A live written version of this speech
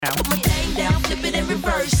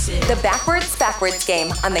The Backwards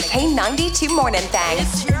game on the K92 Morning Thing.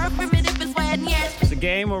 It's a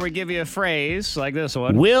game where we give you a phrase like this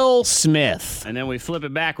one. Will Smith. And then we flip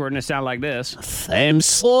it backward and it sounds like this. Tham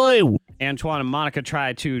soil. Antoine and Monica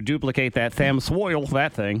try to duplicate that tham soil,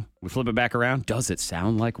 that thing. We flip it back around. Does it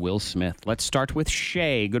sound like Will Smith? Let's start with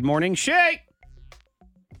Shay. Good morning, Shay.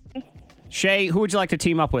 Shay, who would you like to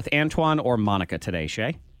team up with, Antoine or Monica today,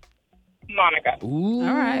 Shay? Monica. Ooh,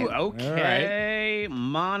 all right. Okay. All right.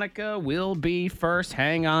 Monica will be first.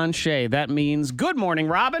 Hang on, Shay. That means good morning,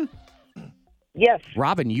 Robin. Yes.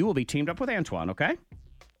 Robin, you will be teamed up with Antoine, okay?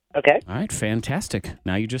 Okay. All right, fantastic.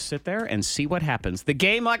 Now you just sit there and see what happens. The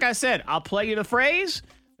game, like I said, I'll play you the phrase.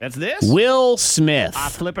 That's this. Will Smith. I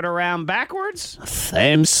flip it around backwards.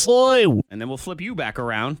 Tham soil. And then we'll flip you back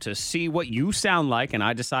around to see what you sound like, and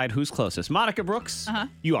I decide who's closest. Monica Brooks,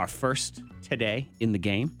 you are first today in the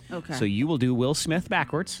game. Okay. So you will do Will Smith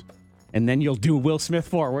backwards, and then you'll do Will Smith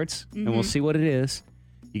forwards, and we'll see what it is.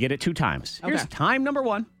 You get it 2 times. Here's time number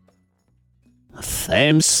 1.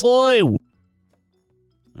 Tham soil.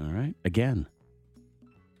 All right, again.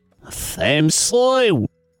 Tham soil.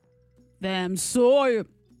 Them soy.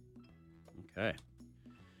 Okay.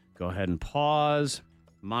 Go ahead and pause.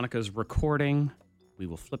 Monica's recording. We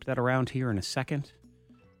will flip that around here in a second.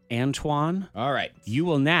 Antoine. All right. You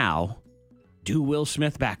will now do Will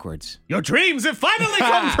Smith backwards. Your dreams have finally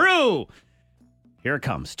come true. Here it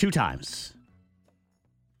comes. 2 times.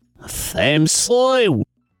 Tham soil.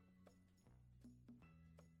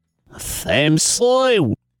 Tham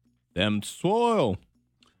soil. Them soil.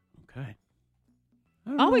 Okay.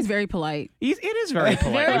 Always very polite. It is very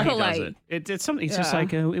polite. Very when he polite. does it. It's something. It's just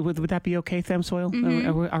like, would that be okay, Tham Soil?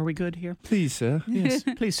 Are we good here? Please, sir. Yes.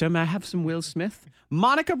 Please, sir. May I have some Will Smith?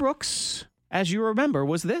 Monica Brooks, as you remember,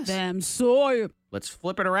 was this. Them soy. Let's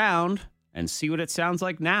flip it around and see what it sounds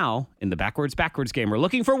like now in the backwards game. We're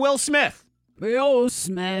looking for Will Smith. Will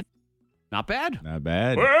Smith. Not bad. Not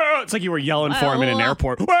bad. It's like you were yelling for him in an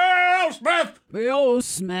airport. Will Smith! Will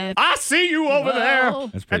Smith. I see you over there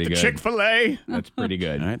That's at pretty the good. Chick-fil-A. That's pretty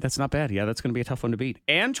good. All right, that's not bad. Yeah, that's going to be a tough one to beat.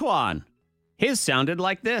 Antoine, his sounded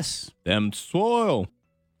like this. Them soil.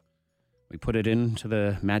 We put it into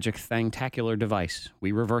the magic thangtacular device.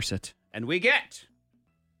 We reverse it. And we get...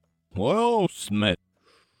 Will Smith.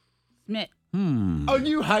 Smith. Oh,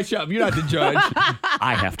 you hush up. You're not the judge.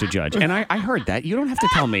 I have to judge. And I heard that. You don't have to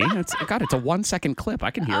tell me. It's a 1-second clip.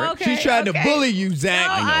 I can hear it. Okay, She's trying to bully you, Zach.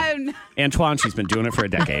 I know. Antoine, she's been doing it for a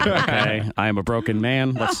decade. Okay. I am a broken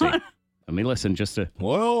man. Let's see. Let me listen just to...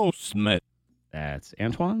 Will Smith. That's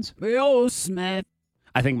Antoine's. Will Smith.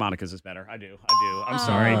 I think Monica's is better. I do. I'm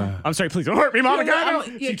sorry. I'm sorry. Please don't hurt me, Monica.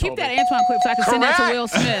 Yeah, keep that Antoine clip so I can send that to Will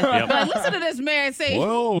Smith. Yep. Like, listen to this man say.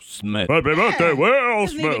 Will Smith. Happy birthday, Will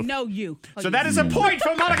Doesn't even know you. So that is a point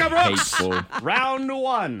for Monica Brooks. Hateful. Round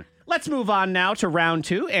 1. Let's move on now to round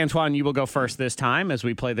 2. Antoine, you will go first this time as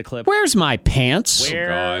we play the clip. Where's my pants?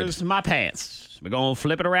 Where's my pants? We're going to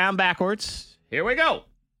flip it around backwards. Here we go.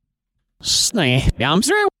 I'm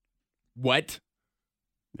through. What?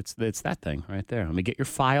 It's that thing right there. Let me get your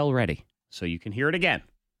file ready so you can hear it again.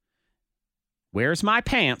 Where's my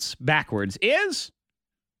pants backwards is...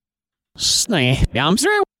 I'm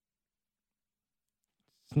through.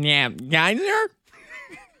 Snap geyser?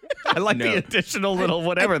 I like the additional little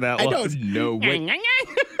whatever that was. I don't know what.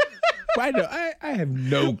 I have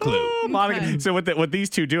no clue. Oh, Monica. So what these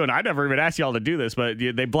two do, and I never even asked y'all to do this, but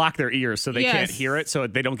they block their ears so they can't hear it, so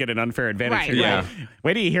they don't get an unfair advantage. Right, yeah.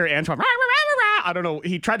 Wait till you hear Antoine. I don't know.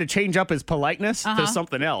 He tried to change up his politeness to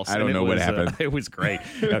something else. I don't know what happened. It was great.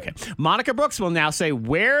 Okay. Monica Brooks will now say,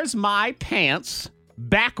 "Where's my pants?"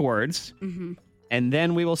 backwards, and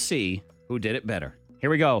then we will see who did it better. Here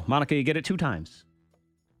we go. Monica, you get it 2 times.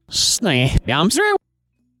 I'm through.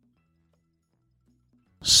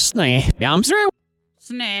 I'm through.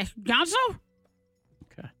 Snack. Gonzo?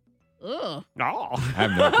 Okay. Ugh. Oh. I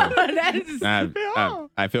have no clue. That is...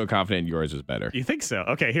 I feel confident yours is better. You think so?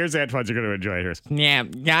 Okay, here's Antoine's. You're going to enjoy it. Snap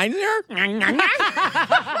geyser?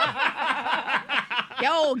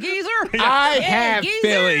 Yo, geezer. I Yeah, have geezer.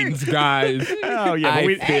 feelings, guys. Oh, yeah. I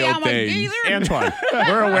But Hey, feel I'm a things. geezer. Antoine,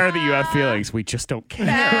 we're aware that you have feelings. We just don't care.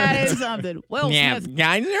 That is something. Will Snap Smith.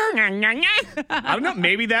 geyser? I don't know.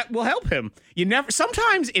 Maybe that will help him. You never.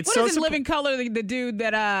 Sometimes it's What so. is in Living Color, the dude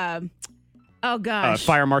that, oh, gosh.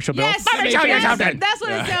 Fire Marshal Bill. Yes, Let me tell you something. That's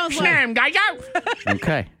what it sounds like. Schnam Geyser.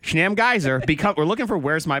 Okay. Schnam Geyser. We're looking for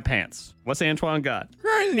Where's My Pants. What's Antoine got?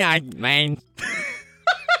 Man.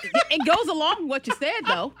 It goes along with what you said,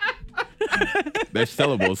 though. There's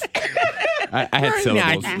syllables. I had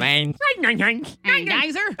syllables. Man.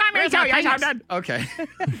 Geyser. Let me tell you something. Okay.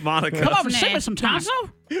 Monica. Come over and sip with some tonsil.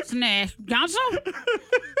 Snack. Gonzo?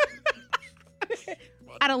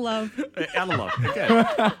 Out of love. Out of love. Good.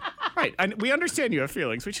 Right. We understand you have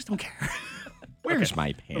feelings. We just don't care. Where's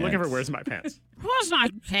my pants? We're looking for where's my pants. Where's my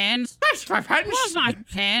pants? Where's my pants? Where's my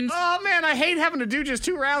pants? Oh, man, I hate having to do just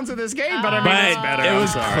 2 rounds of this game, but I mean, it's better. It I'm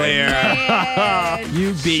was sorry. clear. Man,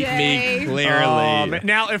 You beat Shay. me clearly.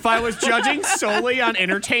 Now, if I was judging solely on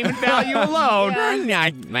entertainment value alone,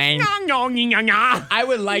 I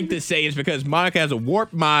would like to say it's because Monica has a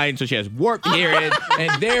warped mind, so she has warped hearing,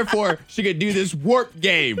 and therefore she could do this warped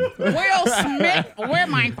game. Will Smith, where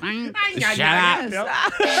my pants? Shut up.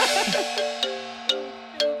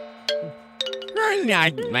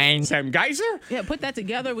 Sam Geyser? Yeah, put that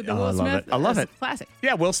together with the Oh, Will I love Smith. it. I love That's it. Classic.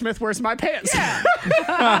 Yeah, Will Smith, where's my pants? Yeah. Do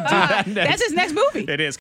that next. That's his next movie. It is.